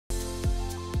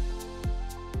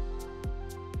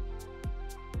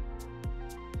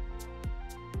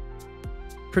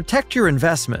Protect your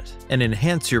investment and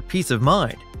enhance your peace of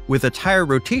mind with a tire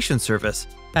rotation service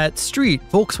at Street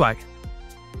Volkswagen.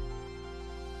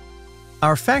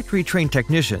 Our factory-trained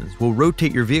technicians will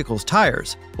rotate your vehicle's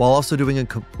tires while also doing a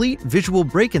complete visual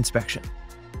brake inspection.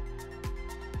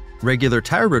 Regular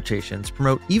tire rotations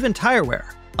promote even tire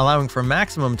wear, allowing for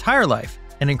maximum tire life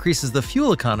and increases the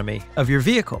fuel economy of your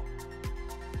vehicle.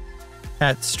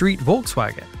 At Street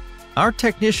Volkswagen, our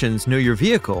technicians know your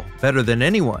vehicle better than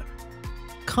anyone.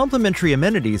 Complimentary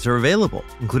amenities are available,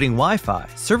 including Wi-Fi,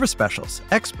 service specials,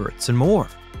 experts, and more.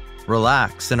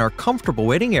 Relax in our comfortable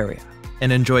waiting area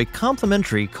and enjoy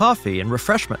complimentary coffee and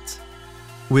refreshments.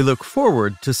 We look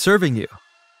forward to serving you.